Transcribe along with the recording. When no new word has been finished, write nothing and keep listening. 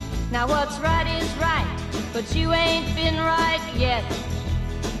Now what's right is right, but you ain't been right yet.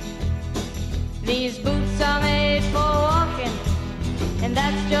 These boots are made for walking, and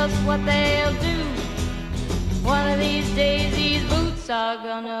that's just what they'll do. One of these days these boots are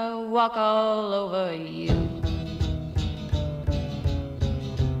gonna walk all over you.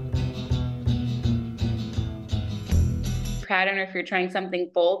 Pattern, or if you're trying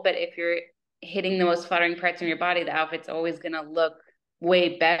something bold, but if you're hitting the most flattering parts in your body, the outfit's always going to look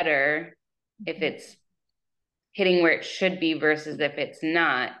way better if it's hitting where it should be versus if it's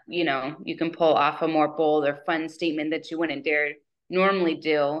not. You know, you can pull off a more bold or fun statement that you wouldn't dare normally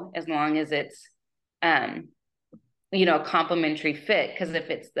do, as long as it's you know, a complimentary fit. Because if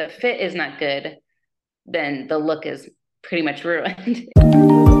it's the fit is not good, then the look is pretty much ruined.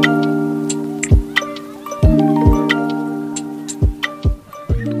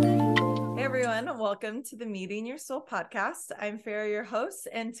 Welcome to the Meeting Your Soul podcast. I'm Farah, your host,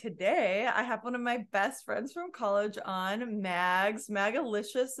 and today I have one of my best friends from college on, Mags,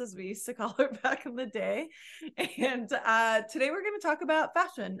 Magalicious, as we used to call her back in the day. And today we're going to talk about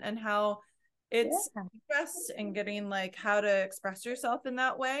fashion and how it's expressed and getting like how to express yourself in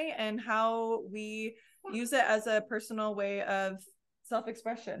that way and how we use it as a personal way of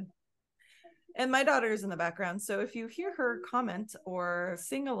self-expression. And my daughter is in the background, so if you hear her comment or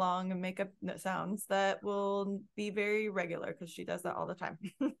sing along and make up sounds, that will be very regular because she does that all the time.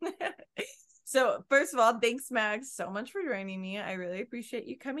 So first of all, thanks, Mags, so much for joining me. I really appreciate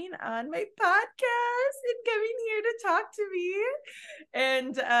you coming on my podcast and coming here to talk to me.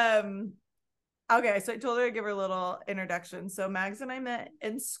 And okay, so I told her I'd give her a little introduction. So Mags and I met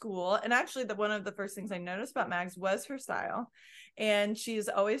in school, and actually one of the first things I noticed about Mags was her style. And she's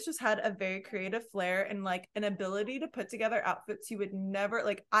always just had a very creative flair and like an ability to put together outfits you would never,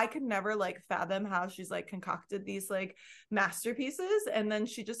 like, I could never like fathom how she's like concocted these like masterpieces. And then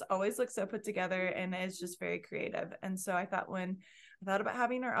she just always looks so put together and is just very creative. And so I thought when I thought about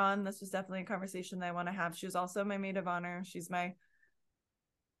having her on, this was definitely a conversation that I want to have. She was also my maid of honor. She's my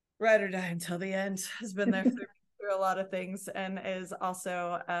ride or die until the end, has been there through a lot of things, and is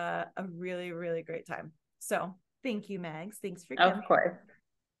also a really, really great time. So thank you, Mags. Thanks for coming. Of course.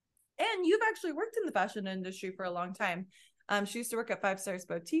 And you've actually worked in the fashion industry for a long time. She used to work at Five Stars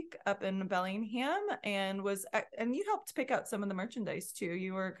Boutique up in Bellingham, and you helped pick out some of the merchandise too.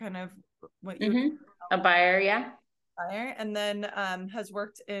 You were kind of what you a buyer, yeah. Buyer, and then has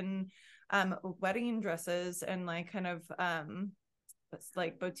worked in wedding dresses and like kind of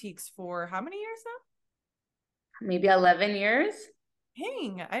like boutiques for how many years now? Maybe 11 years.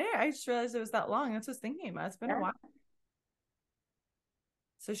 Dang, I just realized it was that long. That's what I was thinking about. It's been a while.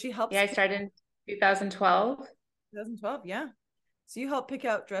 So she helps. Yeah, I started in 2012. 2012, yeah. So you help pick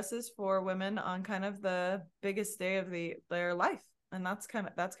out dresses for women on kind of the biggest day of their life, and that's kind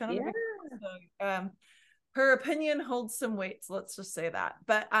of yeah. So, her opinion holds some weight. So let's just say that.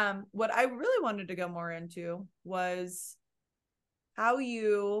 But what I really wanted to go more into was how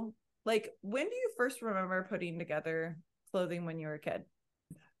you, like, when do you first remember putting together clothing when you were a kid?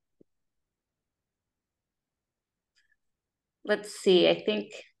 Let's see. I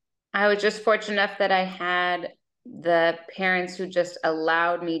think I was just fortunate enough that I had the parents who just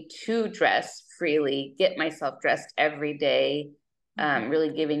allowed me to dress freely, get myself dressed every day,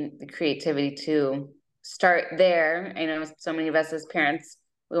 really giving the creativity to start there. I know so many of us as parents,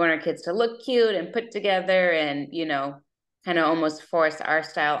 we want our kids to look cute and put together and, you know, kind of almost force our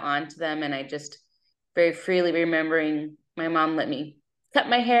style onto them. And I just very freely remembering my mom let me cut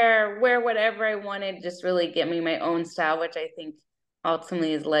my hair, wear whatever I wanted, just really get me my own style, which I think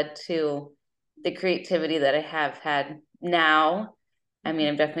ultimately has led to the creativity that I have had now. I mean,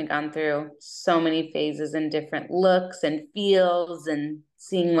 I've definitely gone through so many phases and different looks and feels and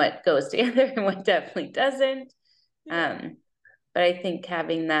seeing what goes together and what definitely doesn't. Yeah. But I think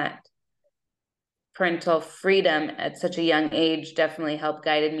having that parental freedom at such a young age definitely helped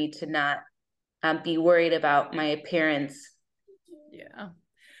guided me to not be worried about my appearance. Yeah.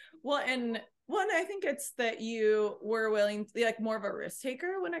 Well, and one, I think it's that you were willing to be like more of a risk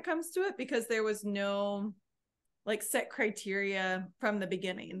taker when it comes to it, because there was no like set criteria from the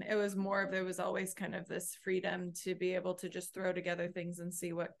beginning. It was more of, there was always kind of this freedom to be able to just throw together things and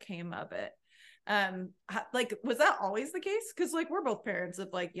see what came of it. Like, was that always the case? Because like we're both parents of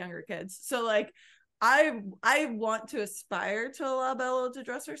like younger kids, so like I want to aspire to allow Bella to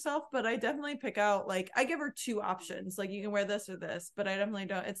dress herself, but I definitely pick out, like, I give her two options, like you can wear this or this, but I definitely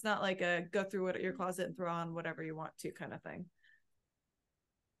don't, it's not like a go through your closet and throw on whatever you want to kind of thing.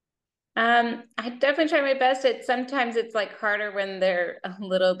 I definitely try my best. Sometimes it's like harder when they're a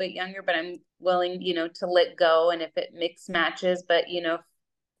little bit younger, but I'm willing, you know, to let go. And if it mix matches, but you know, if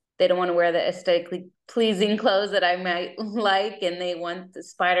they don't want to wear the aesthetically pleasing clothes that I might like, and they want the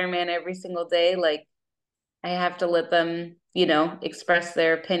Spider-Man every single day. Like, I have to let them, express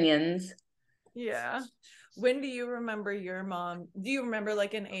their opinions. Yeah. When do you remember your mom? Do you remember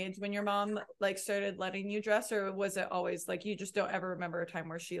like an age when your mom like started letting you dress, or was it always like you just don't ever remember a time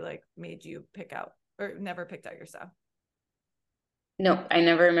where she like made you pick out or never picked out your stuff? No, I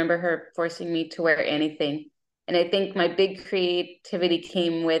never remember her forcing me to wear anything. And I think my big creativity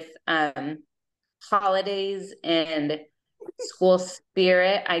came with holidays and school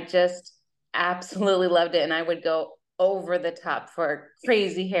spirit. I just absolutely loved it. And I would go over the top for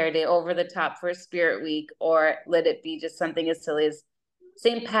crazy hair day, over the top for Spirit Week, or let it be just something as silly as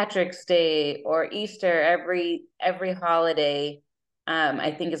St. Patrick's Day or Easter. Every holiday,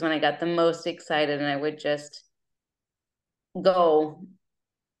 I think is when I got the most excited, and I would just go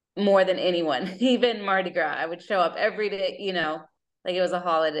more than anyone. Even Mardi Gras, I would show up every day, like it was a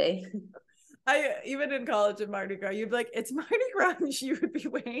holiday. I even in college in Mardi Gras, you'd be like, it's Mardi Gras, and you would be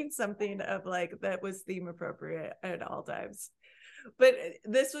wearing something of like that was theme appropriate at all times. But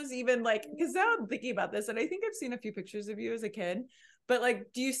this was even like, because now I'm thinking about this, and I think I've seen a few pictures of you as a kid. But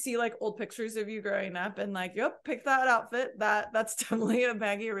like, do you see like old pictures of you growing up and like, yep, pick that outfit? That's definitely a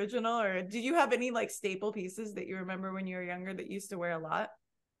Maggie original. Or did you have any like staple pieces that you remember when you were younger that you used to wear a lot?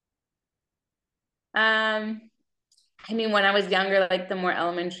 I mean, when I was younger, like the more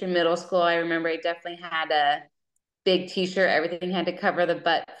elementary, middle school, I remember I definitely had a big t-shirt. Everything had to cover the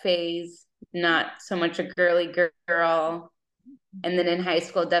butt phase, not so much a girly girl. And then in high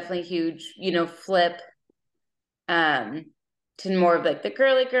school, definitely huge, flip to more of like the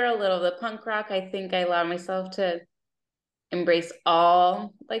girly girl, little of the punk rock. I think I allowed myself to embrace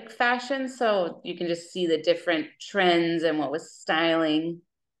all like fashion. So you can just see the different trends and what was styling.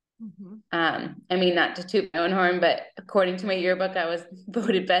 Mm-hmm. I mean, not to toot my own horn, but according to my yearbook, I was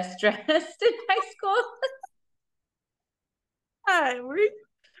voted best dressed in high school.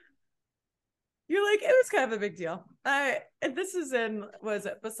 You're like, it was kind of a big deal. And this is in, was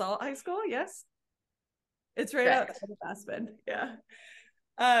it Basalt High School? Yes. It's right Correct. outside of Aspen. Yeah.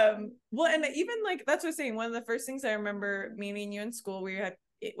 Well, and even like, that's what I'm saying. One of the first things I remember meeting you in school, we had,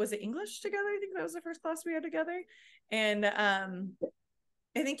 was it English together? I think that was the first class we had together. And,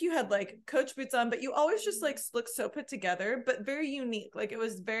 I think you had like coach boots on, but you always just like looked so put together, but very unique. Like it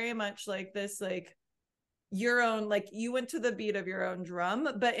was very much like this, like your own, like you went to the beat of your own drum,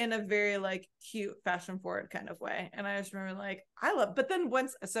 but in a very like cute fashion forward kind of way. And I just remember like, but then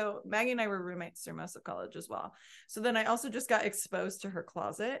so Maggie and I were roommates through most of college as well. So then I also just got exposed to her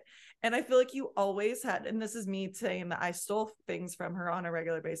closet. And I feel like you always had, and this is me saying that I stole things from her on a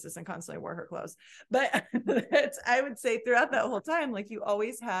regular basis and constantly wore her clothes. But I would say throughout that whole time, like you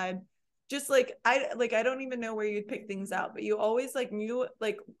always had just like I don't even know where you'd pick things out, but you always like knew,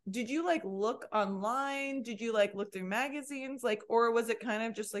 like, did you like look online? Did you like look through magazines? Like, or was it kind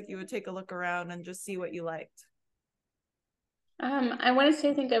of just like you would take a look around and just see what you liked? I want to say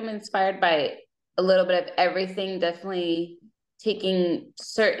I think I'm inspired by a little bit of everything, definitely taking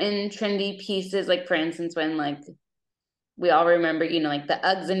certain trendy pieces, like for instance, when like we all remember, like the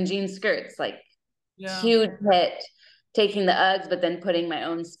Uggs and jean skirts, like huge hit, taking the Uggs, but then putting my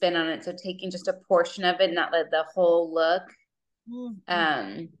own spin on it. So taking just a portion of it, not like the whole look.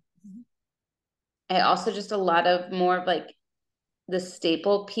 I also just a lot of more of like the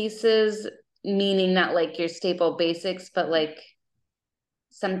staple pieces, meaning not like your staple basics, but like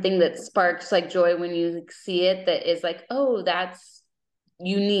something that sparks like joy when you like, see it, that is like, oh, that's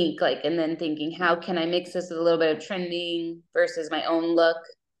unique. Like, and then thinking, how can I mix this with a little bit of trending versus my own look?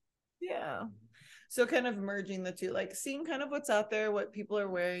 Yeah. So kind of merging the two, like seeing kind of what's out there, what people are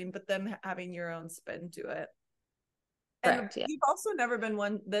wearing, but then having your own spin to it. Correct, And yeah. you've also never been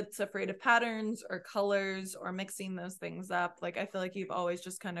one that's afraid of patterns or colors or mixing those things up. Like I feel like you've always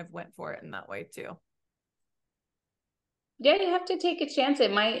just kind of went for it in that way too. Yeah, you have to take a chance.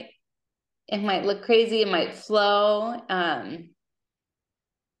 It might look crazy, it might flow. But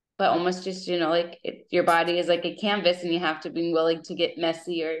almost just, like your body is like a canvas and you have to be willing to get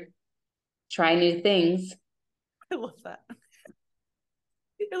messy or try new things. I love that.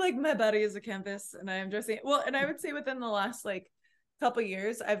 You're like, my body is a canvas and I am dressing. Well, and I would say within the last like couple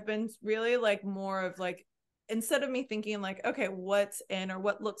years, I've been really like more of like, instead of me thinking like, okay, what's in or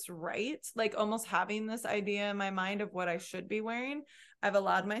what looks right, like almost having this idea in my mind of what I should be wearing, I've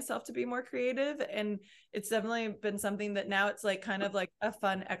allowed myself to be more creative. And it's definitely been something that now it's like kind of like a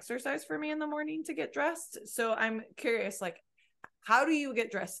fun exercise for me in the morning to get dressed. So I'm curious, like, how do you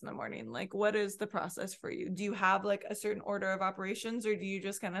get dressed in the morning? Like, what is the process for you? Do you have like a certain order of operations, or do you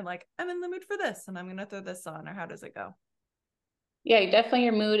just kind of like, I'm in the mood for this and I'm going to throw this on, or how does it go? Yeah, definitely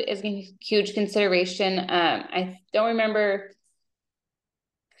your mood is a huge consideration. I don't remember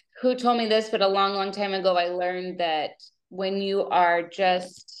who told me this, but a long, long time ago, I learned that when you are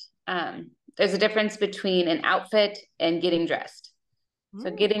just, there's a difference between an outfit and getting dressed. So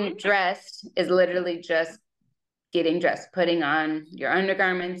getting dressed is literally just getting dressed, putting on your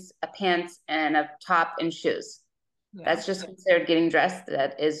undergarments, a pants, and a top and shoes. Yeah. That's just considered getting dressed.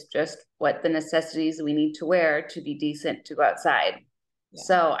 That is just what the necessities we need to wear to be decent to go outside. Yeah.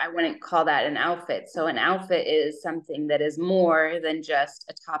 So I wouldn't call that an outfit. So an outfit is something that is more than just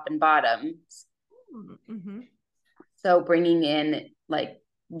a top and bottom. Mm-hmm. So bringing in like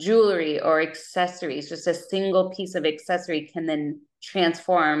jewelry or accessories, just a single piece of accessory can then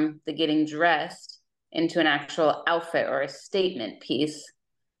transform the getting dressed into an actual outfit or a statement piece.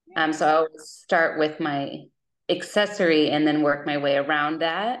 So I always start with my accessory and then work my way around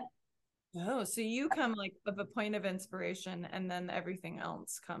that. Oh, so you come like of a point of inspiration and then everything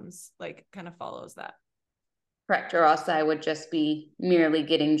else comes like kind of follows that. Correct. Or else I would just be merely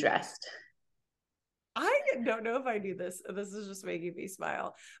getting dressed. I don't know if I do this. This is just making me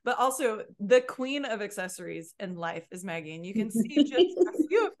smile. But also, the queen of accessories in life is Maggie, and you can see just a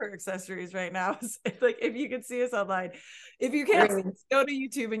few of her accessories right now. Like if you can see us online, if you can't, go to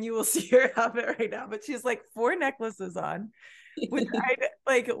YouTube and you will see her outfit right now. But she's like 4 necklaces on. Which I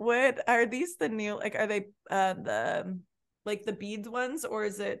like. What are these? The new like? Are they the like the beads ones, or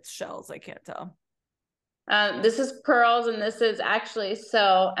is it shells? I can't tell. This is pearls, and this is actually,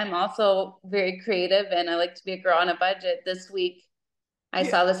 so I'm also very creative and I like to be a girl on a budget. This week, I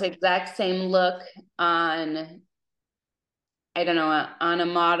saw this exact same look on, I don't know, on a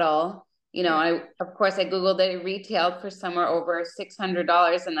model. You know, of course, I Googled it, it retailed for somewhere over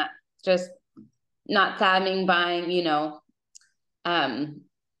 $600, and that's just not fathoming buying,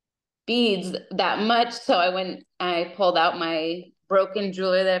 beads that much. So I pulled out my broken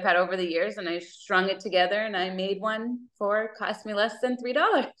jewelry that I've had over the years and I strung it together and I made one cost me less than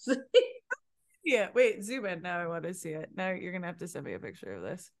 $3. Yeah, wait, zoom in. Now I want to see it. Now you're gonna have to send me a picture of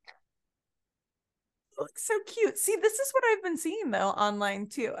this. It looks so cute. See, this is what I've been seeing though online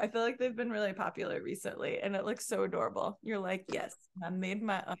too. I feel like they've been really popular recently and it looks so adorable. You're like, yes, I made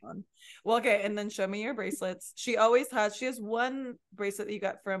my own. Well, okay, and then show me your bracelets. She has one bracelet that you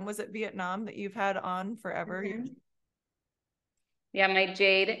got from, was it Vietnam, that you've had on forever? Mm-hmm. Yeah, my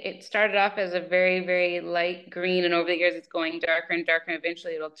jade, it started off as a very, very light green, and over the years it's going darker and darker, and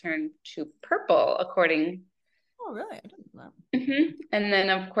eventually it'll turn to purple according. Oh, really? I didn't know. Mm-hmm. And then,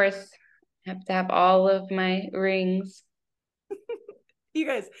 of course, I have to have all of my rings. You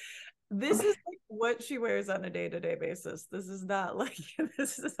guys, this is like what she wears on a day-to-day basis. This is not like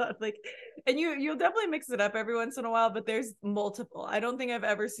and you'll definitely mix it up every once in a while, but there's multiple. I don't think I've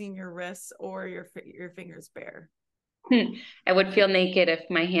ever seen your wrists or your fingers bare. I would feel naked if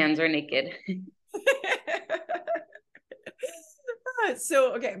my hands were naked.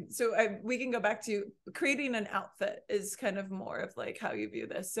 So we can go back to creating an outfit is kind of more of like how you view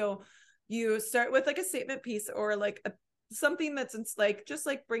this. So you start with like a statement piece or like something that's like just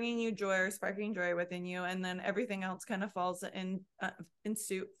like bringing you joy or sparking joy within you, and then everything else kind of falls in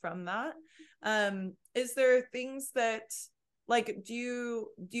suit from that. Is there things that like do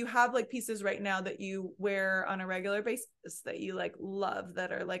you have like pieces right now that you wear on a regular basis that you like love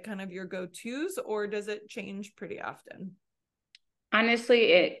that are like kind of your go-tos, or does it change pretty often?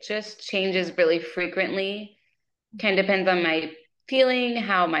 Honestly, it just changes really frequently. Kind of depends on my feeling,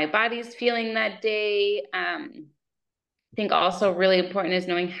 how my body's feeling that day. I think also really important is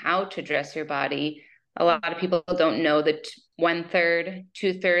knowing how to dress your body. A lot of people don't know the 1/3,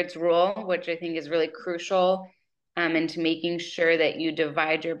 2/3 rule, which I think is really crucial, into making sure that you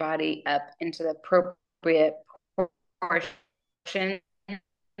divide your body up into the appropriate portions.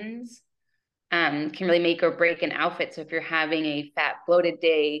 Can really make or break an outfit. So if you're having a fat bloated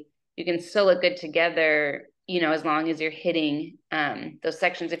day, you can still look good together, as long as you're hitting those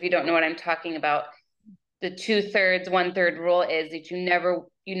sections. If you don't know what I'm talking about, the 2/3, 1/3 rule is that you never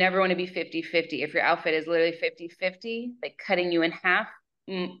want to be 50-50. If your outfit is literally 50-50, like cutting you in half,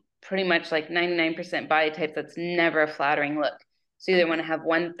 pretty much like 99% body types, that's never a flattering look. So you either want to have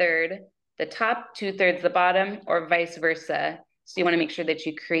 1/3 the top, 2/3 the bottom, or vice versa. So you want to make sure that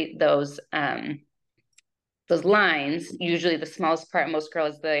you create those lines. Usually the smallest part, most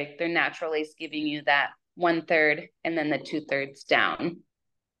girls, their natural lace giving you that 1/3 and then the 2/3 down.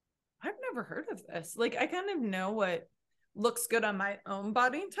 I've never heard of this. Like I kind of know what looks good on my own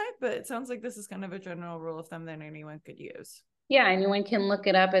body type, but it sounds like this is kind of a general rule of thumb that anyone could use. Yeah, anyone can look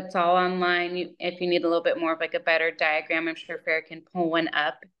it up. It's all online. If you need a little bit more of like a better diagram, I'm sure Farrah can pull one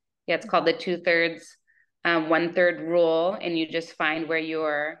up. Yeah, it's called the 2/3 1/3 rule, and you just find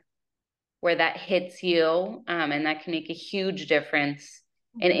where that hits you. And that can make a huge difference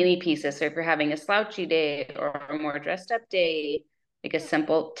in any pieces. So if you're having a slouchy day or a more dressed up day, like a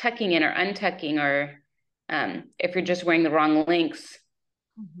simple tucking in or untucking, or if you're just wearing the wrong links,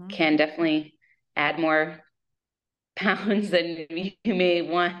 can definitely add more pounds than you may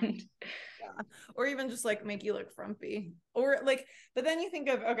want. Yeah. Or even just like make you look frumpy, or like, but then you think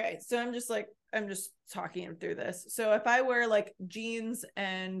of, okay, so I'm just talking through this. So if I wear like jeans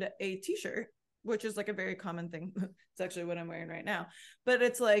and a t-shirt, which is like a very common thing, it's actually what I'm wearing right now, but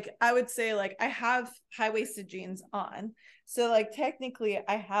it's like, I would say like I have high-waisted jeans on, so like technically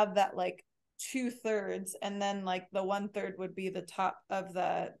I have that like 2/3, and then like the 1/3 would be the top of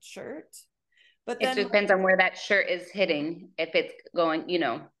the shirt. But It then depends on where that shirt is hitting. If it's going,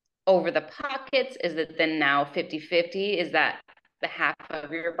 over the pockets, is it then now 50-50? Is that the half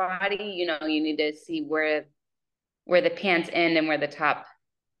of your body? You need to see where the pants end and where the top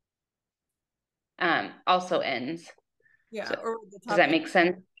also ends. yeah, So, or the top does that make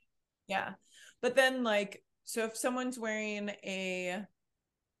sense? Yeah. But then like, so if someone's wearing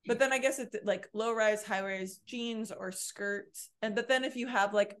but then I guess it's like low rise, high rise jeans or skirts. But then if you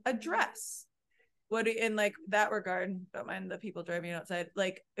have like a dress, what in like that regard, don't mind the people driving outside.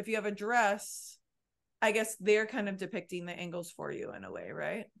 Like if you have a dress, I guess they're kind of depicting the angles for you in a way,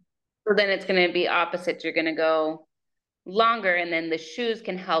 right? So then it's going to be opposite. You're going to go longer, and then the shoes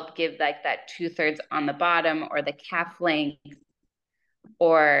can help give like that 2/3 on the bottom, or the calf length,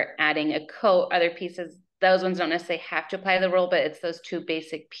 or adding a coat, other pieces. Those ones don't necessarily have to apply the rule, but it's those two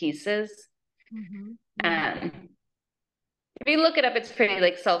basic pieces. If you look it up, it's pretty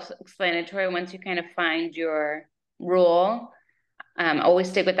like self-explanatory once you kind of find your rule. Always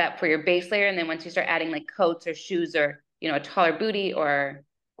stick with that for your base layer, and then once you start adding like coats or shoes, or a taller booty, or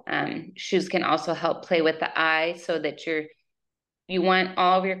shoes can also help play with the eye, so that you want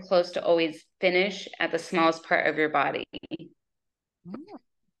all of your clothes to always finish at the smallest part of your body.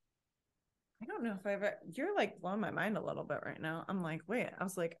 I don't know if you're like blowing my mind a little bit right now. I'm like, wait, I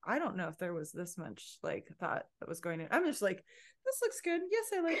was like, I don't know if there was this much like thought that was going in. I'm just like, this looks good. Yes,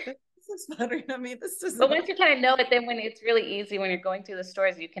 I like this. This is flattering on me. This doesn't. But once you kind of know it, then when it's really easy, when you're going through the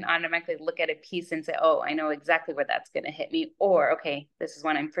stores, you can automatically look at a piece and say, oh, I know exactly where that's going to hit me. Or, okay, this is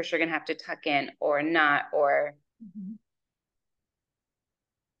one I'm for sure going to have to tuck in or not, or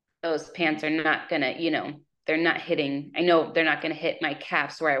those pants are not going to, they're not hitting. I know they're not going to hit my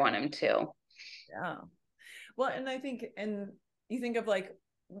calves where I want them to. Yeah. Well, and I think, and you think of like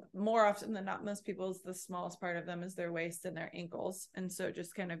more often than not, most people's the smallest part of them is their waist and their ankles. And so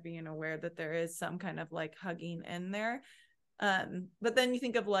just kind of being aware that there is some kind of like hugging in there. But then you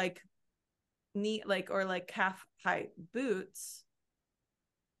think of like knee, like, or like calf high boots,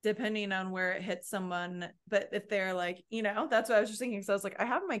 depending on where it hits someone. But if they're like, that's what I was just thinking. So I was like, I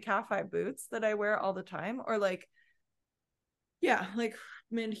have my calf high boots that I wear all the time, or like, yeah, like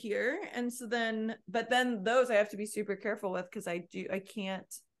mid here. And so then, but then those I have to be super careful with, because I can't,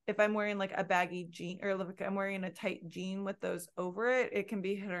 if I'm wearing like a baggy jean, or like I'm wearing a tight jean with those over it, it can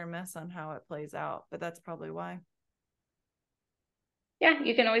be hit or miss on how it plays out. But that's probably why. Yeah,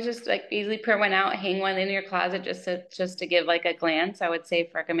 you can always just like easily print one out, hang one in your closet just to give like a glance. I would say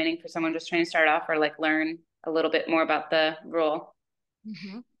recommending for someone just trying to start off or like learn a little bit more about the rule.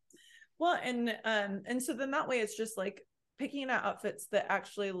 Well, and so then that way it's just like picking out outfits that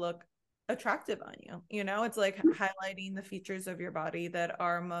actually look attractive on you. It's like highlighting the features of your body that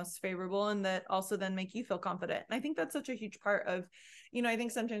are most favorable, and that also then make you feel confident. And I think that's such a huge part of, I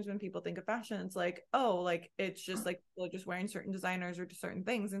think sometimes when people think of fashion, it's like, oh, like it's just like people are just wearing certain designers or certain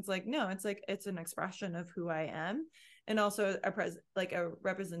things. And it's like, no, it's like it's an expression of who I am, and also like a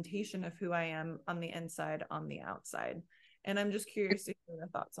representation of who I am on the inside, on the outside. And I'm just curious to hear your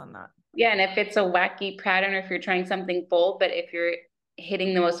thoughts on that. Yeah, and if it's a wacky pattern, or if you're trying something bold, but if you're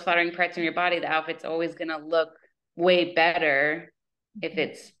hitting the most flattering parts in your body, the outfit's always going to look way better if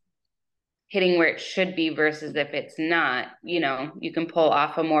it's hitting where it should be versus if it's not. You can pull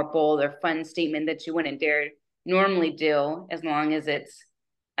off a more bold or fun statement that you wouldn't dare normally do, as long as it's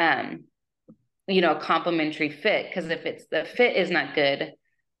a complimentary fit. Because if the fit is not good,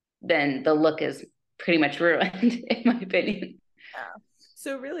 then the look is pretty much ruined, in my opinion. Yeah.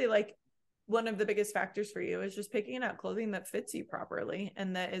 So really, like, one of the biggest factors for you is just picking out clothing that fits you properly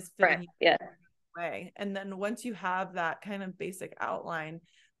and that is fitting you in a way. And then once you have that kind of basic outline,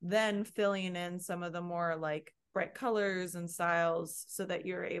 then filling in some of the more like bright colors and styles, so that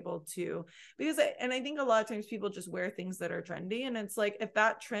you're able to, and I think a lot of times people just wear things that are trendy, and it's like, if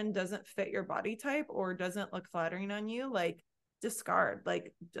that trend doesn't fit your body type or doesn't look flattering on you, like discard,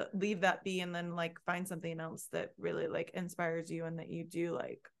 like leave that be, and then like find something else that really like inspires you and that you do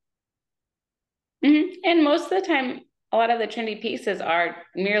like. Mm-hmm. And most of the time, a lot of the trendy pieces are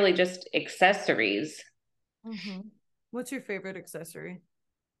merely just accessories. Mm-hmm. What's your favorite accessory?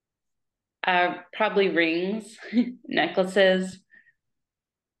 Probably rings, necklaces,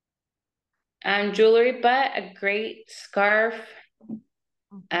 jewelry, but a great scarf,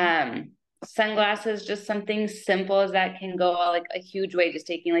 sunglasses, just something simple as that can go like a huge way. Just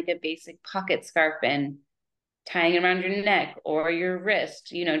taking like a basic pocket scarf and tying it around your neck or your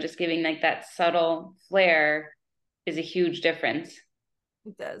wrist, just giving like that subtle flair is a huge difference.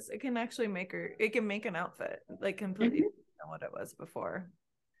 It does. It can actually it can make an outfit like completely than what it was before.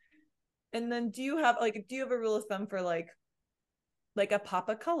 And then do you have a rule of thumb for like a pop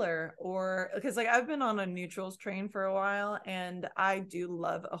of color, or because like I've been on a neutrals train for a while and I do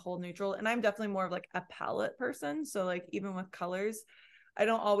love a whole neutral, and I'm definitely more of like a palette person. So like even with colors, I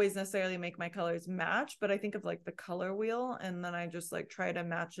don't always necessarily make my colors match, but I think of like the color wheel and then I just like try to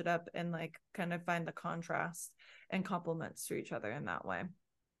match it up and like kind of find the contrast and complements to each other in that way.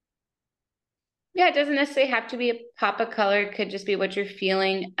 Yeah, it doesn't necessarily have to be a pop of color. It could just be what you're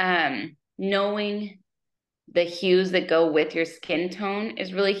feeling. Knowing the hues that go with your skin tone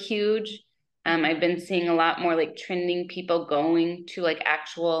is really huge. I've been seeing a lot more like trending people going to like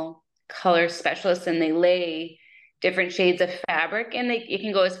actual color specialists, and they lay different shades of fabric, and it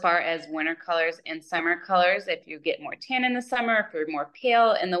can go as far as winter colors and summer colors if you get more tan in the summer, if you're more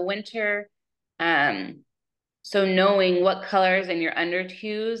pale in the winter. So knowing what colors and your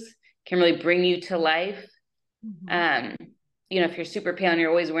underhues can really bring you to life. If you're super pale and you're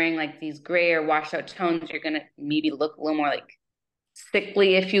always wearing like these gray or washed out tones, you're going to maybe look a little more like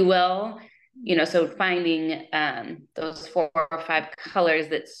sickly, if you will. So finding those 4 or 5 colors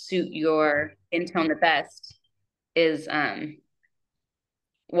that suit your skin tone the best is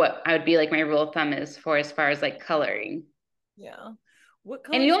what I would be like my rule of thumb is for as far as like coloring. Yeah. What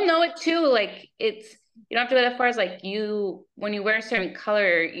And colors? you'll know it too. Like you don't have to go that far as like when you wear a certain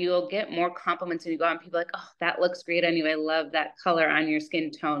color, you'll get more compliments when you go out and people are like, oh, that looks great on you. I love that color on your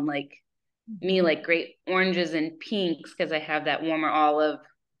skin tone. Like me, like great oranges and pinks because I have that warmer olive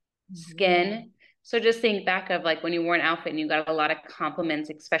skin. So just think back of like when you wore an outfit and you got a lot of compliments,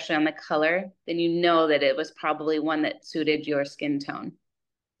 especially on the color, then you know that it was probably one that suited your skin tone.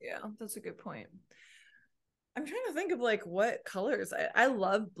 Yeah, that's a good point. I'm trying to think of like what colors. I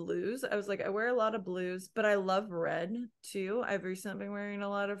love blues. I was like, I wear a lot of blues, but I love red too. I've recently been wearing a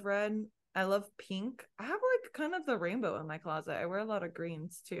lot of red. I love pink. I have like kind of the rainbow in my closet. I wear a lot of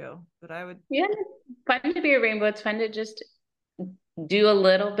greens too, but I would. Yeah, fun to be a rainbow. It's fun to just do a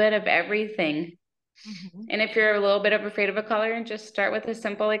little bit of everything. And if you're a little bit of afraid of a color, just start with a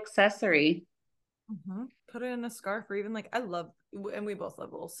simple accessory. Put it in a scarf, or even like I love, and we both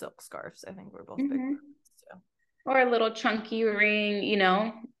love little silk scarves. I think we're both big ones, so. Or a little chunky ring,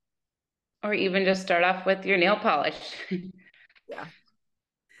 or even just start off with your nail polish. Yeah.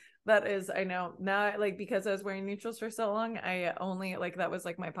 That is, I know now, like, because I was wearing neutrals for so long, I only like that was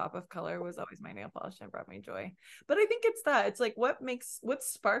like my pop of color was always my nail polish and brought me joy. But I think it's like what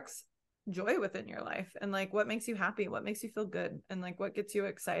sparks joy within your life, and like what makes you happy, what makes you feel good, and like what gets you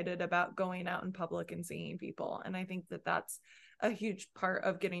excited about going out in public and seeing people. And I think that that's a huge part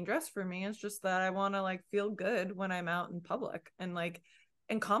of getting dressed for me, is just that I want to like feel good when I'm out in public and like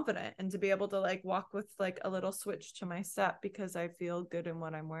and confident, and to be able to like walk with like a little switch to my step because I feel good in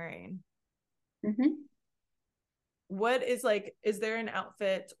what I'm wearing. What is like, is there an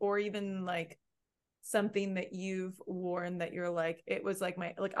outfit or even like something that you've worn that you're like, it was like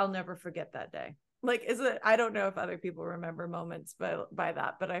I'll never forget that day? Like, is it, I don't know if other people remember moments by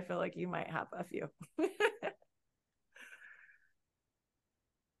that, but I feel like you might have a few.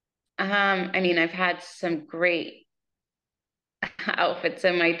 I mean, I've had some great outfits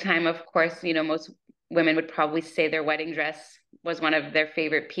in my time. Of course, most women would probably say their wedding dress was one of their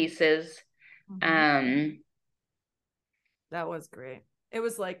favorite pieces. That was great. It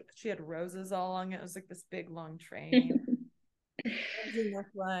was like she had roses all along it. It was like this big long train.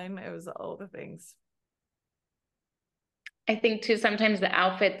 Neckline. It was all the things. I think too, sometimes the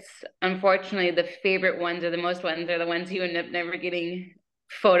outfits, unfortunately, the favorite ones or the most ones are the ones you end up never getting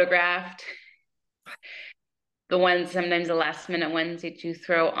photographed. The ones, sometimes the last minute ones that you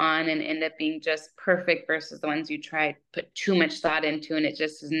throw on and end up being just perfect versus the ones you try to put too much thought into and it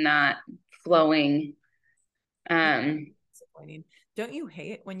just is not flowing. Disappointing. Don't you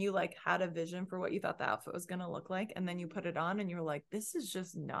hate when you like had a vision for what you thought the outfit was going to look like, and then you put it on and you're like, this is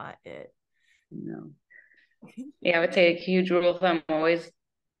just not it? No. Yeah, I would say a huge rule of thumb, always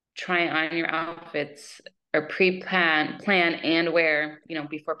try on your outfits or plan and wear,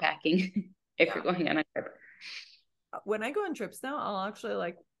 before packing if you're going on a trip. When I go on trips now, I'll actually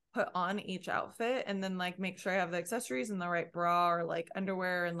like put on each outfit and then like make sure I have the accessories and the right bra or like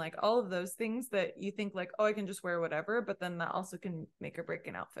underwear and like all of those things that you think like, oh, I can just wear whatever, but then that also can make or break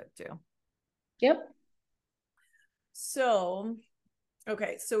an outfit too. Yep. So,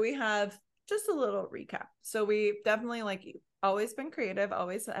 okay, so we have just a little recap. So we definitely like always been creative,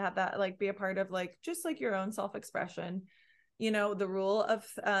 always had that like be a part of like just like your own self-expression. The rule of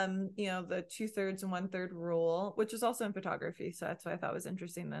the 2/3 and 1/3 rule, which is also in photography. So that's why I thought was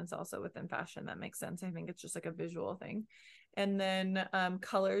interesting. That it's also within fashion. That makes sense. I think it's just like a visual thing. And then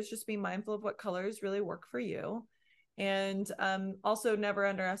colors, just be mindful of what colors really work for you. And also never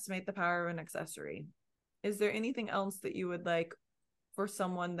underestimate the power of an accessory. Is there anything else that you would like for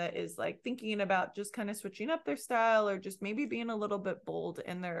someone that is like thinking about just kind of switching up their style or just maybe being a little bit bold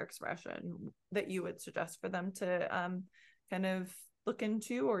in their expression that you would suggest for them to kind of look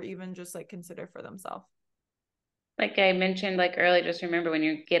into or even just like consider for themselves? Like I mentioned like earlier, just remember when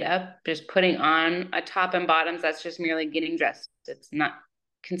you get up, just putting on a top and bottoms, that's just merely getting dressed. It's not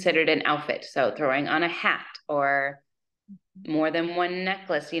considered an outfit. So throwing on a hat or more than one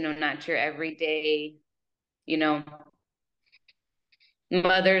necklace, not your everyday,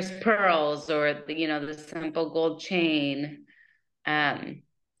 mother's pearls or the simple gold chain. Try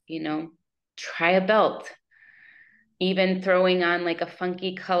a belt. Even throwing on like a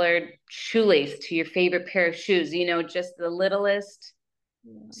funky colored shoelace to your favorite pair of shoes, just the littlest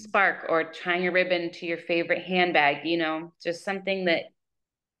spark, or tying a ribbon to your favorite handbag, just something that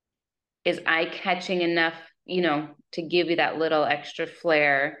is eye-catching enough, to give you that little extra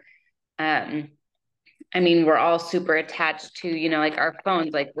flair. We're all super attached to, like our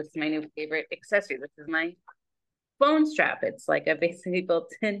phones. Like, what's my new favorite accessory? This is my phone strap. It's like a basically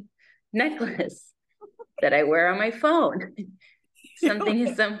built-in necklace that I wear on my phone. Something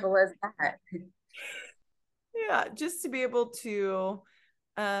as simple as that. Yeah, just to be able to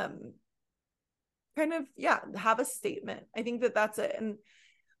kind of have a statement. I think that that's it. And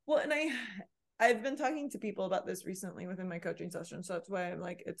I've been talking to people about this recently within my coaching session, so that's why I'm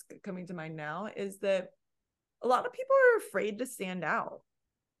like it's coming to mind now, is that a lot of people are afraid to stand out.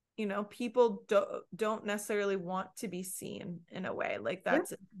 People don't necessarily want to be seen in a way like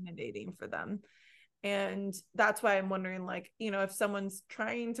that's intimidating for them. And that's why I'm wondering, like, if someone's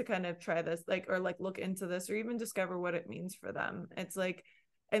trying to kind of try this, like, or like look into this or even discover what it means for them. It's like,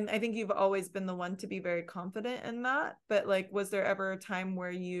 and I think you've always been the one to be very confident in that. But like, was there ever a time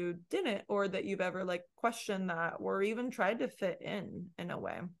where you didn't, or that you've ever like questioned that or even tried to fit in a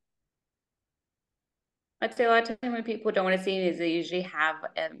way? I'd say a lot of time when people don't want to see me is they usually have,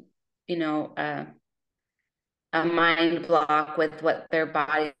 a mind block with what their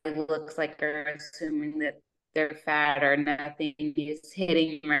body looks like, or assuming that they're fat or nothing is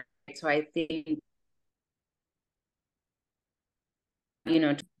hitting right. So I think,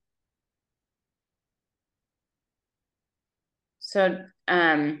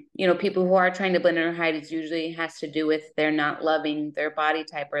 people who are trying to blend in or hide, it usually has to do with they're not loving their body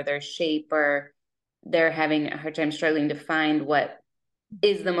type or their shape, or they're having a hard time struggling to find what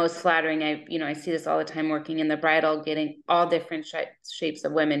is the most flattering. I see this all the time working in the bridal, getting all different shapes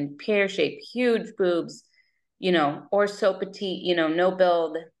of women, pear shape, huge boobs, or so petite, no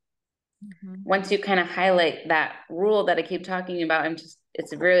build. Mm-hmm. Once you kind of highlight that rule that I keep talking about,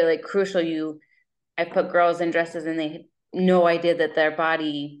 it's really like crucial. I put girls in dresses and they had no idea that their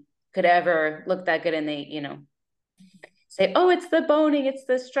body could ever look that good. And they, say, oh, it's the boning, it's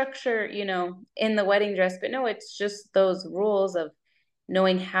the structure, in the wedding dress. But no, it's just those rules of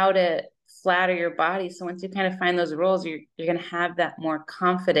knowing how to flatter your body. So once you kind of find those rules, you're going to have that more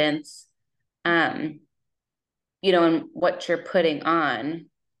confidence, in what you're putting on.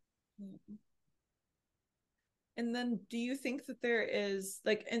 And then do you think that there is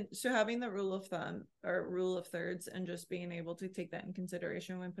like, and so having the rule of thumb or rule of thirds and just being able to take that in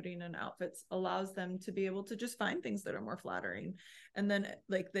consideration when putting in outfits allows them to be able to just find things that are more flattering. And then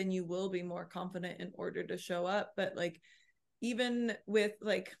then you will be more confident in order to show up. But like, even with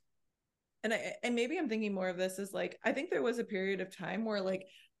like, and maybe I'm thinking more of this as like, I think there was a period of time where like,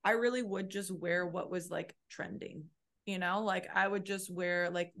 I really would just wear what was like trending. Like I would just wear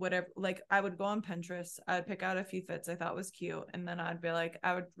like whatever, like I would go on Pinterest, I'd pick out a few fits I thought was cute, and then I'd be like,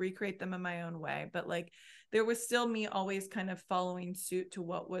 I would recreate them in my own way. But like there was still me always kind of following suit to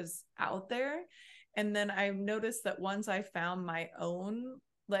what was out there. And then I noticed that once I found my own,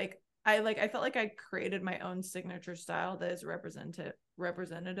 I felt like I created my own signature style that is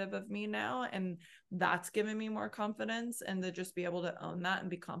representative of me now, and that's given me more confidence, and to just be able to own that and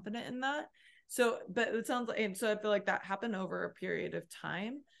be confident in that. So, but it sounds like, and so I feel like that happened over a period of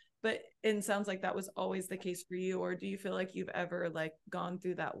time, but it sounds like that was always the case for you. Or do you feel like you've ever like gone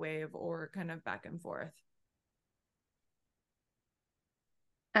through that wave or kind of back and forth?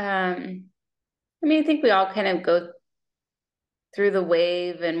 I mean, I think we all kind of go through the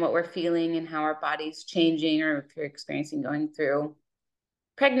wave and what we're feeling and how our body's changing, or if you're experiencing going through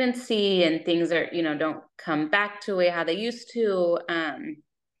pregnancy and things are, don't come back to the way how they used to.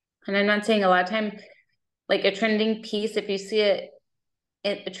 And I'm not saying a lot of time, like a trending piece, if you see it,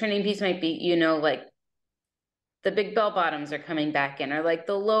 a trending piece might be, like the big bell bottoms are coming back in, or like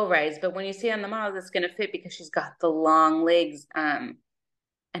the low rise. But when you see on the model, it's going to fit because she's got the long legs. And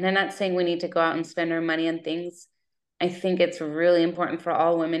I'm not saying we need to go out and spend our money on things. I think it's really important for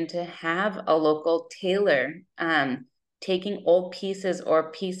all women to have a local tailor, taking old pieces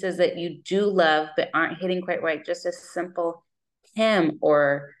or pieces that you do love but aren't hitting quite right, just a simple hem,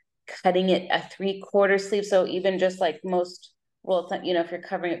 or cutting it a 3/4 sleeve. So even just like most rules, if you're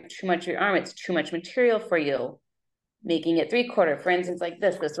covering up too much of your arm, it's too much material for you. Making it 3/4, for instance, like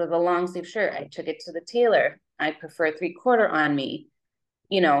this was a long sleeve shirt. I took it to the tailor. I prefer 3/4 on me.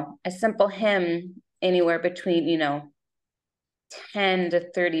 A simple hem anywhere between, $10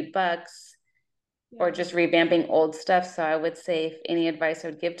 to $30, or just revamping old stuff. So I would say, if any advice I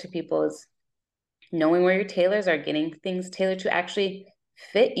would give to people is knowing where your tailors are, getting things tailored to actually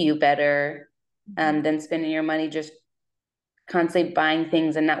fit you better, than spending your money just constantly buying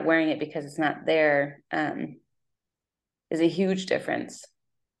things and not wearing it because it's not there, is a huge difference.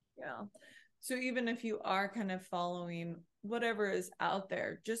 Yeah. So even if you are kind of following whatever is out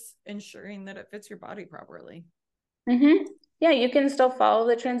there, just ensuring that it fits your body properly. Yeah, you can still follow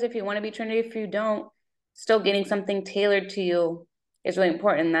the trends if you want to be trendy. If you don't, still getting something tailored to you is really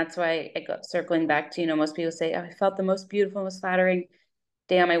important. And that's why I go circling back to, most people say, oh, I felt the most beautiful, most flattering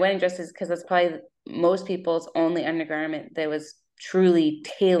day on my wedding dresses, because that's probably most people's only undergarment that was truly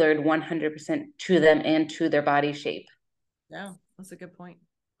tailored 100% to them and to their body shape. Yeah, that's a good point.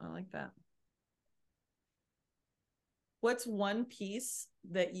 I like that. What's one piece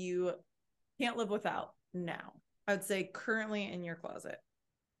that you can't live without now? I would say currently in your closet.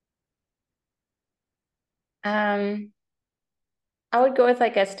 I would go with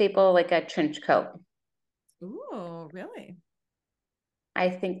like a staple, like a trench coat. Ooh, really? I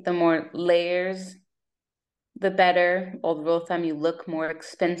think the more layers, the better. Old rule of thumb, you look more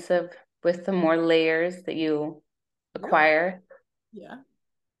expensive with the more layers that you acquire. Really? Yeah.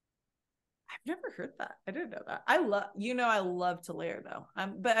 I've never heard that. I didn't know that. I love to layer though.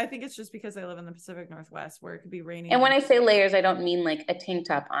 But I think it's just because I live in the Pacific Northwest where it could be raining. And when I say layers, I don't mean like a tank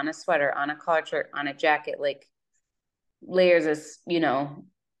top on a sweater, on a collared shirt, on a jacket. Like layers is,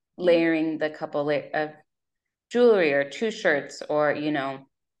 layering the couple of jewelry or 2 shirts, or,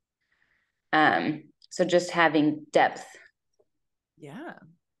 so just having depth. Yeah.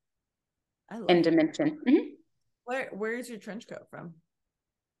 And dimension. Where's your trench coat from?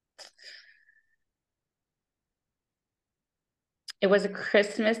 It was a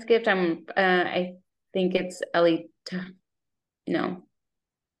Christmas gift. I think it's Ellie. No.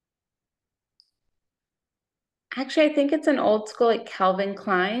 Actually, I think it's an old school, like Calvin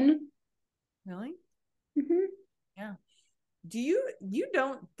Klein. Really? Yeah. You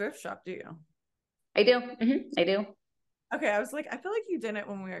don't thrift shop, do you? I do. I do. Okay, I was like, I feel like you didn't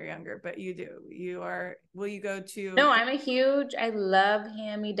when we were younger, but you do. Will you go to? No, I love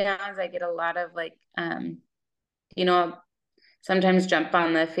hand-me-downs. I get a lot of like, sometimes jump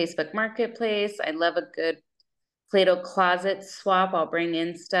on the Facebook Marketplace. I love a good Play-Doh closet swap. I'll bring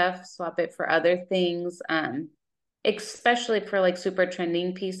in stuff, swap it for other things. Especially for like super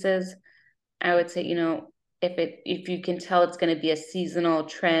trending pieces. I would say, if you can tell it's going to be a seasonal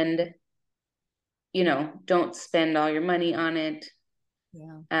trend, don't spend all your money on it.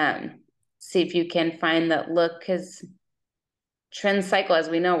 Yeah. See if you can find that look, because trend cycle, as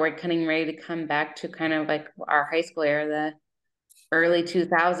we know, we're getting ready to come back to kind of like our high school era, the early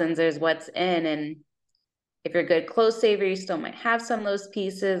 2000s is what's in. And if you're a good clothes saver, you still might have some of those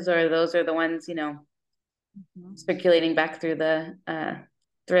pieces, or those are the ones, circulating back through the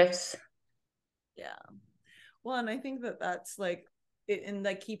thrifts. Yeah. Well, and I think that's like in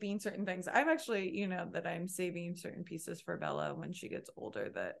like keeping certain things. I'm actually, that I'm saving certain pieces for Bella when she gets older,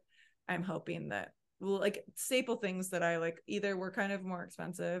 that I'm hoping that like staple things that I like either were kind of more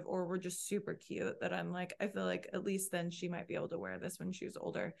expensive or were just super cute, that I'm like, I feel like at least then she might be able to wear this when she's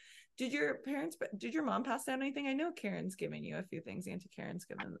older. Did your mom pass down anything? I know Karen's given you a few things. Auntie Karen's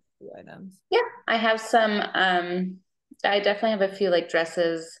given a few items. Yeah, I have some, I definitely have a few like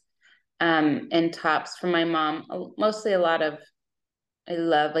dresses and tops from my mom, mostly a lot of I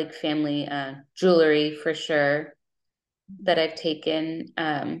love like family jewelry for sure that I've taken.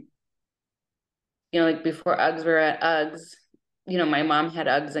 Like before Uggs were at Uggs, my mom had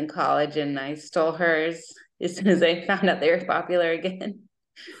Uggs in college and I stole hers as soon as I found out they were popular again.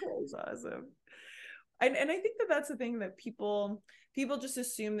 That's awesome. And I think that that's the thing that people just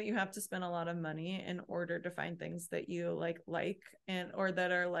assume that you have to spend a lot of money in order to find things that you like and or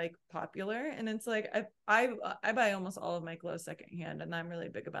that are like popular. And it's like I buy almost all of my clothes secondhand, and I'm really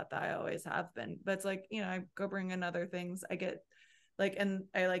big about that. I always have been. But it's like, I go bring in other things. I get like, and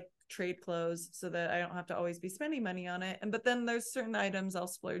I like trade clothes so that I don't have to always be spending money on it. But then there's certain items I'll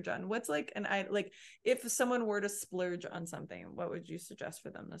splurge on. What's like, and I like, if someone were to splurge on something, what would you suggest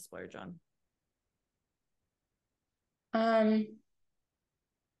for them to splurge on? Um,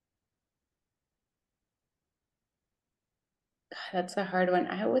 that's a hard one.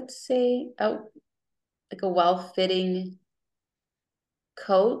 I would say, like a well-fitting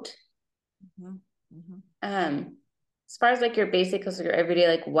coat. Mm-hmm. Mm-hmm. As far as like your basic, so your everyday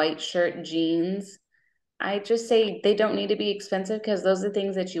like white shirt, jeans, I just say they don't need to be expensive because those are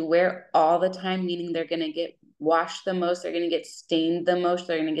things that you wear all the time, meaning they're gonna get washed the most, they're gonna get stained the most,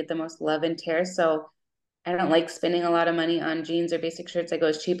 they're gonna get the most love and tear. So I don't like spending a lot of money on jeans or basic shirts. I go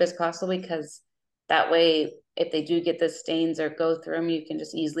as cheap as possible because that way, if they do get the stains or go through them, you can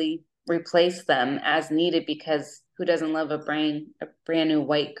just easily replace them as needed because who doesn't love a brand new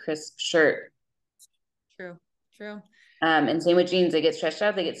white crisp shirt? True. True. And same with jeans, they get stretched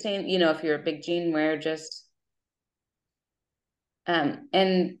out, they get stained. If you're a big jean wearer, just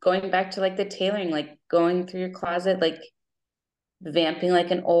and going back to like the tailoring, like going through your closet, like vamping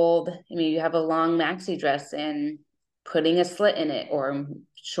like an old, you have a long maxi dress and putting a slit in it or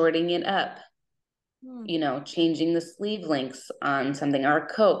shorting it up, changing the sleeve lengths on something or a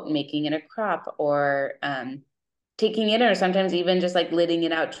coat, making it a crop or taking it or sometimes even just like lidding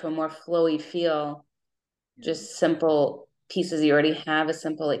it out to a more flowy feel. Just simple pieces you already have, a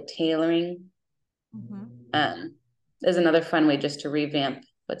simple like tailoring. Is another fun way just to revamp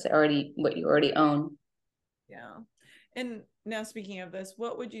what you already own. Yeah. And now speaking of this,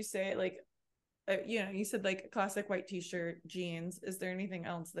 what would you say, like, you said like classic white t-shirt, jeans. Is there anything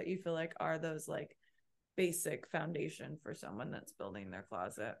else that you feel like are those like basic foundation for someone that's building their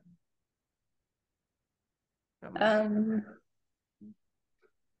closet?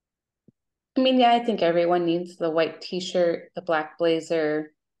 Yeah, I think everyone needs the white t-shirt, the black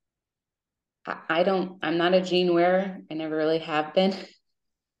blazer. I'm not a jean wearer. I never really have been.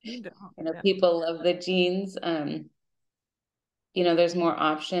 You don't. I know people love the jeans. There's more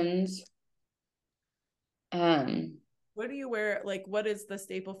options. What do you wear? Like, what is the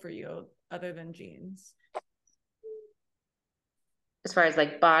staple for you other than jeans? As far as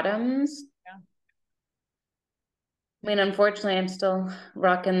like bottoms, yeah. Unfortunately, I'm still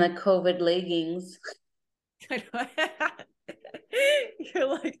rocking the COVID leggings. You're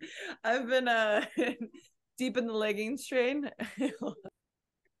like, I've been deep in the leggings train.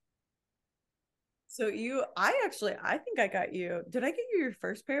 So I think I got you. Did I get you your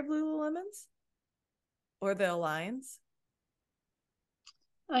first pair of Lululemons or the Aligns?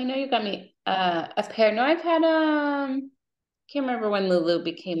 I know you got me a pair. No, I've had can't remember when Lulu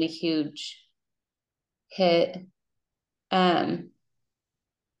became a huge hit. I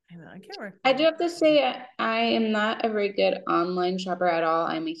know, I can't remember. I do have to say I am not a very good online shopper at all.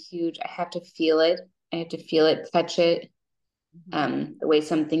 I have to feel it. I have to feel it, touch it. The way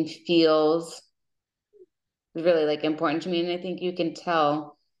something feels is really like important to me. And I think you can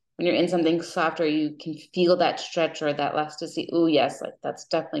tell when you're in something soft or you can feel that stretch or that elasticity. Oh yes, like that's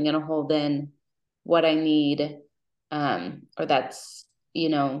definitely gonna hold in what I need. Or that's, a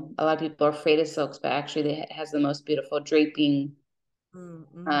lot of people are afraid of silks, but actually it has the most beautiful draping.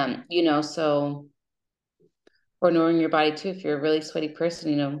 So or knowing your body too. If you're a really sweaty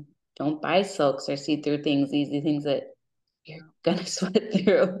person, don't buy silks or see-through things, easy things that you're gonna sweat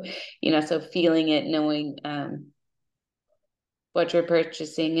through. So feeling it, knowing what you're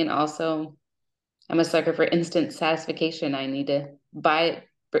purchasing, and also I'm a sucker for instant satisfaction. I need to buy it,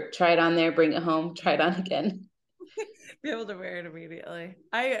 try it on there, bring it home, try it on again. Be able to wear it immediately.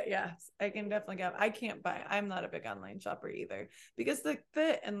 Yes, I can definitely get. I can't buy. I'm not a big online shopper either because the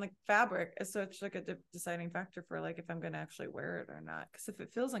fit and the fabric is such like a deciding factor for like if I'm going to actually wear it or not. Because if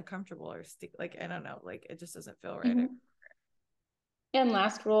it feels uncomfortable or like I don't know, like it just doesn't feel right. And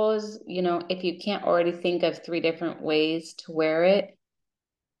last rule is, if you can't already think of 3 different ways to wear it,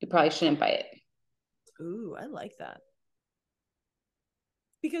 you probably shouldn't buy it. Ooh, I like that.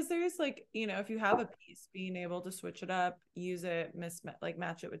 Because there's like, if you have a piece, being able to switch it up, use it,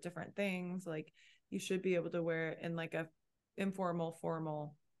 match it with different things, like you should be able to wear it in like a informal,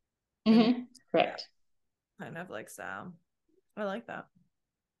 formal, Correct. kind of like style. I like that.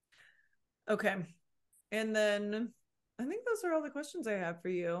 Okay. And then I think those are all the questions I have for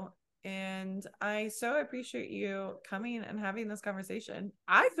you. And I so appreciate you coming and having this conversation.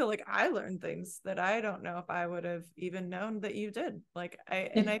 I feel like I learned things that I don't know if I would have even known that you did. Like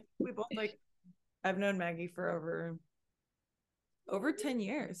we both like, I've known Maggie for over 10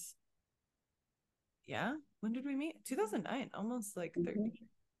 years. Yeah. When did we meet? 2009, almost like 13.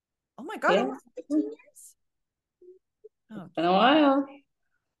 Oh my God, almost 15 years. Oh, been a while.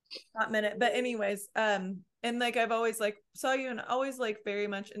 Not minute. But anyways, and like I've always like saw you and always like very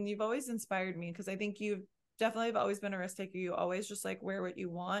much, and you've always inspired me because I think you've definitely have always been a risk taker. You always just like wear what you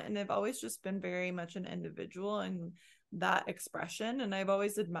want, and I've always just been very much an individual and that expression. And I've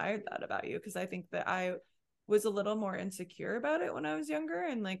always admired that about you because I think that I was a little more insecure about it when I was younger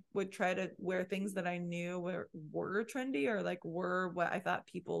and like would try to wear things that I knew were trendy or like were what I thought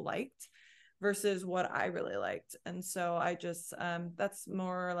people liked versus what I really liked. And so I just that's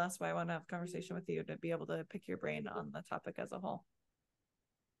more or less why I want to have a conversation with you, to be able to pick your brain on the topic as a whole.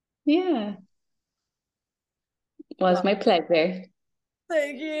 Yeah. Well, it's my pleasure.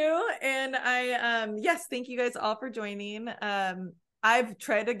 Thank you. And I yes, thank you guys all for joining. I've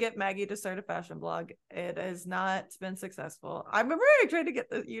tried to get Maggie to start a fashion blog. It has not been successful. I remember I tried to get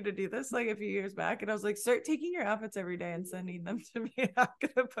you to do this like a few years back, and I was like, start taking your outfits every day and sending them to me. I'm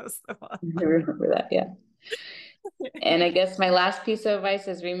gonna post them on. I remember that, yeah. And I guess my last piece of advice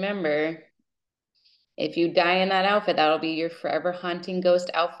is remember, if you die in that outfit, that'll be your forever haunting ghost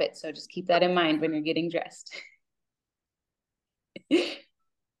outfit. So just keep that in mind when you're getting dressed.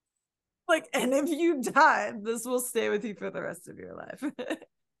 Like, and if you die, this will stay with you for the rest of your life. What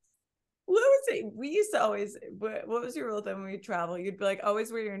was it? We used to always, what was your rule then when we travel? You'd be like, always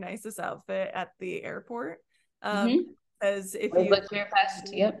wear your nicest outfit at the airport. As if always you look your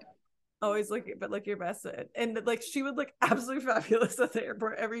best. Yep. Always look your best. And like she would look absolutely fabulous at the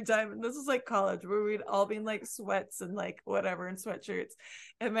airport every time. And this was like college where we'd all be in like sweats and like whatever and sweatshirts.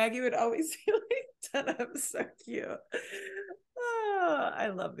 And Maggie would always be like denim. So cute. Oh, I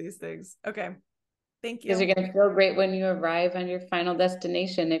love these things. Okay. Thank you. Because you're going to feel great when you arrive on your final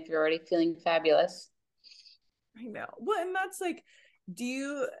destination if you're already feeling fabulous. I know. Well, and that's like, do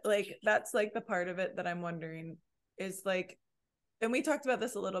you like, that's like the part of it that I'm wondering is like, and we talked about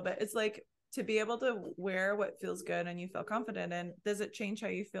this a little bit. It's like to be able to wear what feels good and you feel confident in, does it change how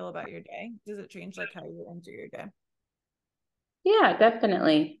you feel about your day? Does it change like how you enter your day? Yeah,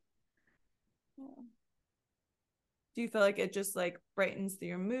 definitely. Do you feel like it just like brightens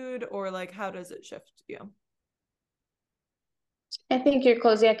your mood, or like how does it shift you? I think your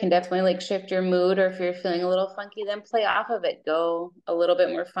clothes, yeah, can definitely like shift your mood, or if you're feeling a little funky, then play off of it. Go a little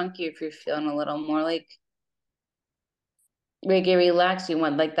bit more funky if you're feeling a little more like reggae relaxed. You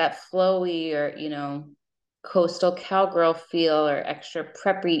want like that flowy or, coastal cowgirl feel or extra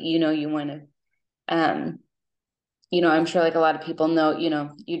preppy, you want to, I'm sure like a lot of people know,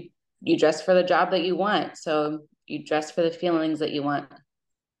 you dress for the job that you want. So you dress for the feelings that you want.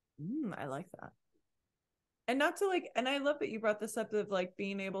 I like that. And not to like, and I love that you brought this up of like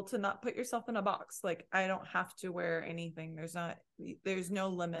being able to not put yourself in a box. Like, I don't have to wear anything. There's no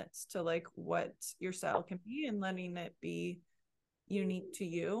limits to like what your style can be, and letting it be unique to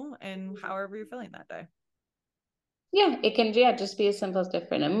you and however you're feeling that day. Yeah, it can, just be as simple as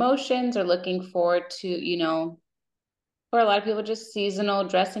different emotions or looking forward to, for a lot of people, just seasonal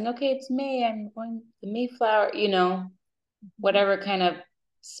dressing. Okay, it's May, I'm going to the Mayflower, whatever kind of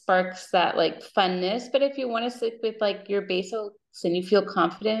sparks that like funness. But if you want to stick with like your basics and you feel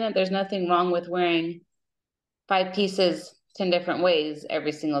confident in it, there's nothing wrong with wearing 5 pieces 10 different ways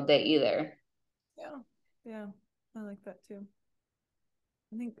every single day either. Yeah, I like that too.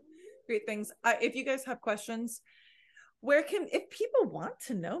 I think great things. If you guys have questions, if people want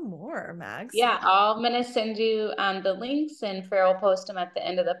to know more, Mags? Yeah, I'm gonna send you the links, and Farrah will post them at the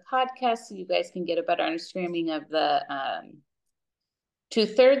end of the podcast so you guys can get a better understanding of the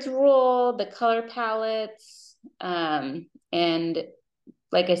 2/3 rule, the color palettes, and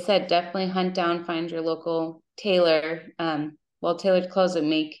like I said, definitely hunt down, find your local tailor. Tailored clothes would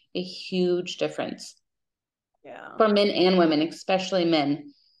make a huge difference. Yeah. For men and women, especially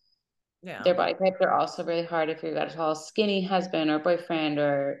men. Yeah. Their body types are also really hard. If you've got a tall, skinny husband or boyfriend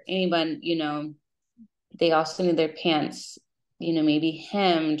or anyone, they also need their pants, maybe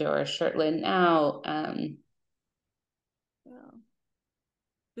hemmed or shirt laid out. Yeah.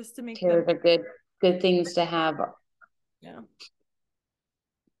 Just to make tailors are good things to have. Yeah.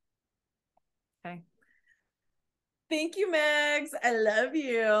 Okay. Thank you, Mags. I love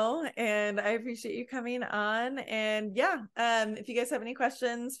you. And I appreciate you coming on. And yeah, if you guys have any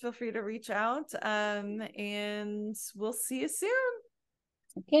questions, feel free to reach out. And we'll see you soon.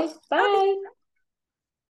 Okay, bye.